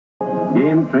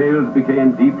Game trails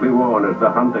became deeply worn as the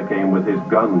hunter came with his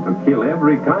gun to kill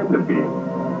every kind of game.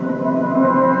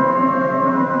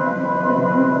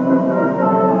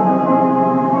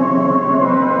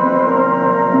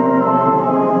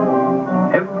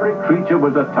 Every creature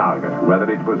was a target, whether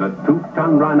it was a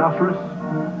two-ton rhinoceros,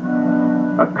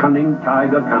 a cunning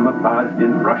tiger camouflaged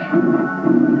in brush,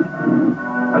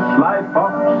 a sly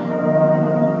fox,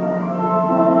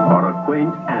 or a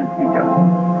quaint anteater.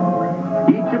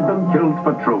 Each of them killed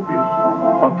for trophies,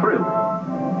 for thrill,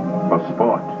 for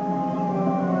sport.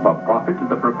 For profit,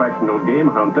 the professional game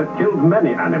hunter killed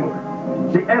many animals.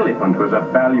 The elephant was a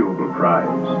valuable prize.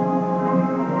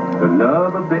 The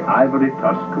nerve of the ivory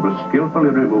tusk was skillfully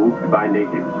removed by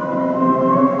natives.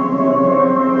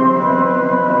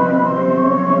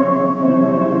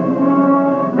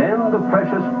 Then the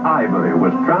precious ivory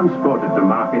was transported to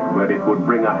market where it would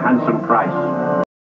bring a handsome price.